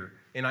here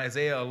in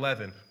Isaiah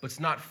 11, but it's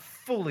not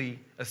fully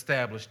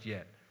established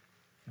yet.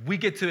 We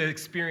get to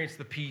experience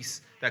the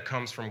peace that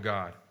comes from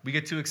God. We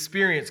get to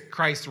experience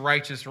Christ's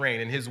righteous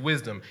reign and his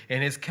wisdom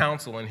and his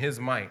counsel and his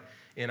might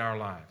in our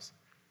lives.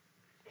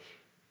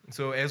 And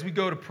so as we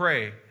go to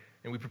pray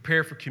and we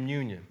prepare for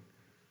communion,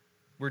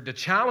 the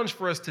challenge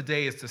for us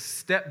today is to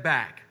step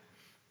back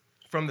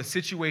from the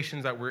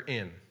situations that we're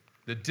in,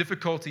 the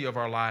difficulty of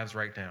our lives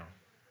right now.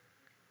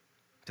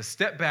 To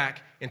step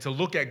back and to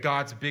look at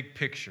God's big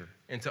picture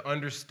and to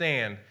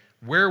understand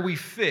where we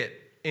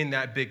fit in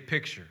that big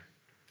picture.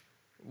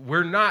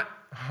 We're not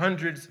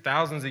hundreds,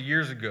 thousands of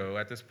years ago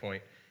at this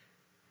point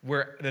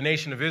where the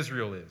nation of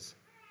Israel is,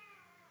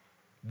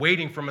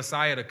 waiting for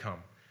Messiah to come.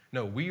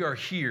 No, we are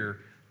here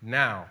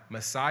now.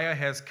 Messiah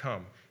has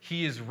come.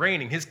 He is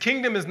reigning. His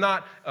kingdom is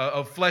not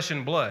of flesh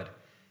and blood.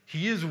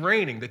 He is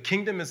reigning. The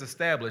kingdom is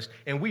established,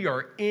 and we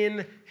are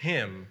in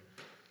him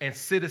and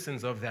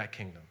citizens of that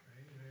kingdom.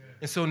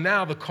 And so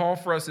now the call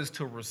for us is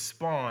to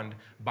respond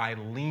by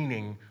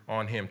leaning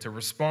on him, to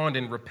respond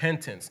in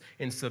repentance,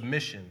 in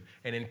submission,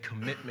 and in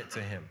commitment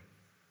to him.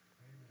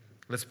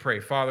 Let's pray.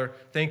 Father,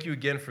 thank you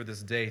again for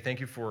this day. Thank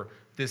you for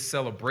this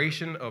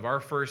celebration of our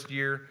first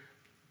year.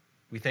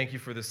 We thank you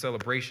for the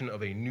celebration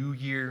of a new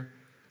year.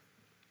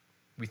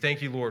 We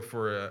thank you, Lord,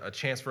 for a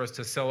chance for us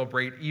to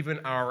celebrate even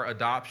our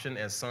adoption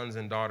as sons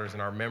and daughters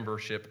and our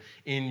membership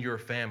in your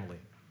family.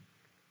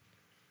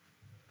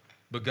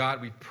 But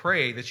God, we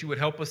pray that you would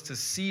help us to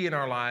see in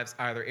our lives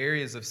either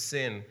areas of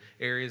sin,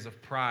 areas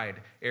of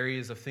pride,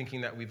 areas of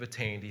thinking that we've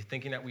attained,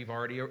 thinking that we've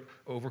already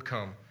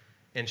overcome,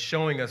 and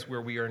showing us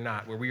where we are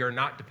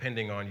not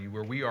depending on you,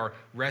 where we are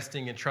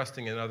resting and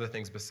trusting in other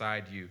things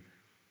beside you.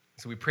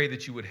 So we pray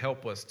that you would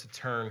help us to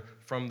turn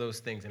from those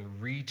things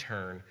and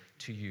return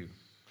to you.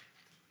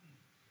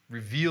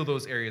 Reveal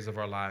those areas of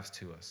our lives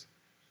to us.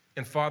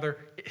 And Father,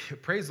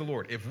 praise the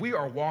Lord, if we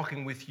are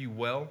walking with you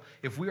well,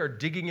 if we are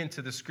digging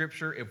into the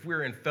scripture, if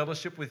we're in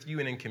fellowship with you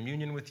and in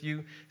communion with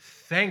you,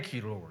 thank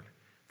you, Lord,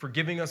 for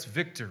giving us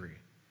victory.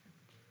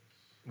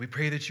 We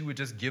pray that you would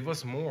just give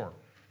us more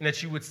and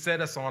that you would set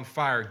us on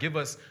fire, give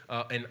us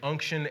an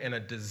unction and a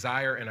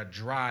desire and a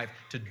drive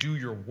to do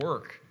your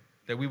work,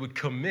 that we would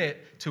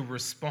commit to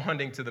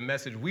responding to the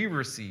message we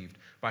received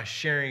by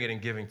sharing it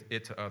and giving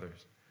it to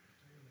others.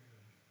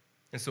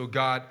 And so,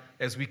 God,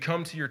 as we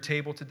come to your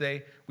table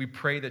today, we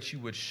pray that you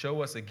would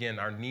show us again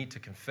our need to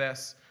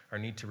confess, our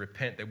need to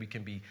repent, that we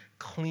can be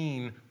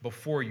clean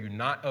before you,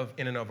 not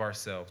in and of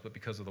ourselves, but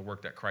because of the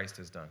work that Christ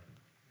has done.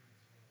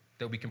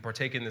 That we can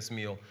partake in this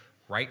meal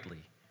rightly.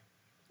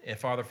 And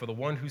Father, for the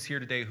one who's here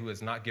today who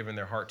has not given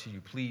their heart to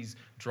you, please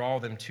draw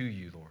them to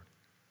you, Lord.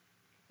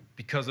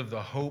 Because of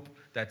the hope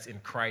that's in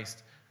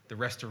Christ, the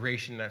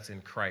restoration that's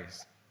in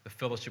Christ, the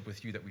fellowship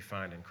with you that we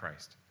find in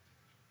Christ.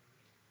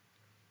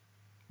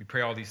 We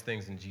pray all these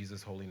things in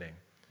Jesus' holy name.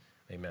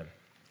 Amen.